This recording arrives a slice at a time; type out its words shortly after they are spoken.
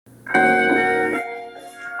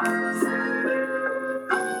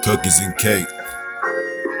Cookies and cake,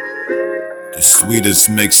 the sweetest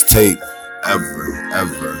mixtape ever.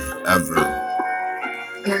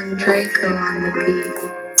 Young Draco on the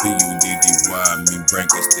beat. B-U-D-D-Y, me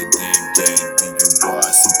Bryckz, the damn game.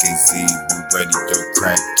 B-U-Y-C-K-Z, we ready to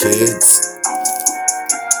crack kids.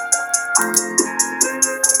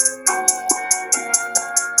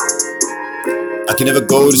 I can never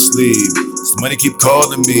go to sleep. Somebody keep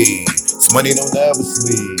calling me. Somebody don't ever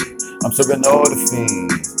sleep. I'm serving all the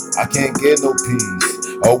fiends. I can't get no peace.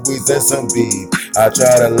 Always in some beef. I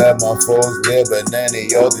try to let my foes live, but then they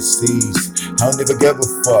all deceased. I don't even give a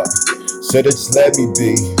fuck. Should've just let me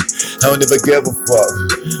be. I don't even give a fuck.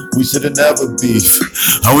 We should've never beef.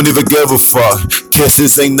 I don't even give a fuck.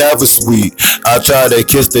 Kisses ain't never sweet. I try to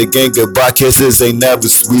kiss the gang goodbye. Kisses ain't never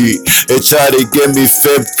sweet. They tried to give me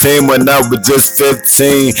 15 when I was just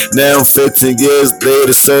 15. Now 15 years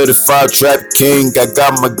later, certified trap king. I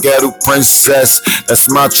got my ghetto princess.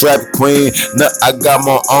 That's my trap queen. Now I got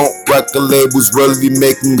my own record labels, really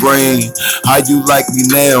making green. How you like me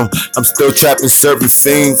now? I'm still trapping, serving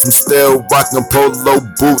fiends. I'm still rocking polo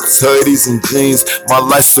boots, hoodies, and jeans. My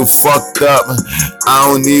life's so fucked up.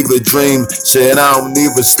 I don't even dream. Shit, I don't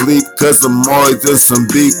even sleep. Cause I'm always in some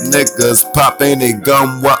beat. Niggas popping their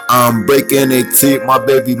gum while I'm breaking their teeth. My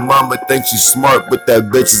baby mama thinks she's smart, but that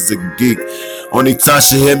bitch is a geek. Only time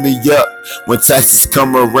she hit me up when taxes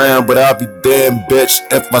come around, but I'll be damn bitch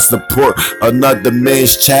if I support another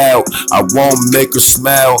man's child. I won't make her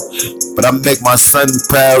smile, but I make my son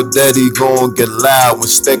proud. Daddy gon' get loud and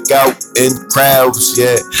stick out in crowds,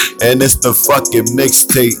 yeah. And it's the fucking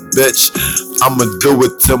mixtape, bitch. I'ma do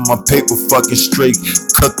it till my paper fucking straight.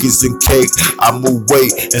 Cookies and cake, I move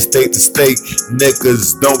weight and state to state.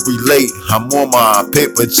 Niggas don't relate. I'm on my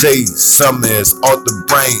paper chase. Some is off the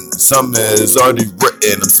brain, some is already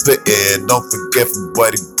written. I'm spitting. Don't forget from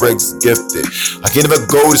Buddy Bryckz gifted. I can't even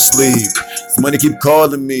go to sleep. Money keep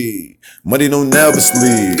calling me. Money don't never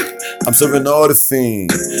sleep. I'm serving all the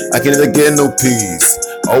fiends. I can't even get no peace.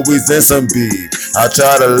 Always in some beef. I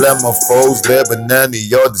try to let my foes live, but now they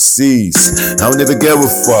all deceased. I don't even give a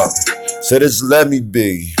fuck. Should've just let me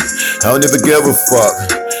be. I don't even give a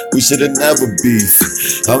fuck. We should've never beef.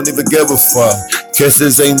 I don't even give a fuck.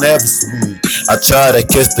 Kisses ain't never sweet. I try to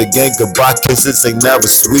kiss the gang goodbye. Kisses ain't never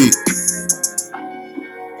sweet.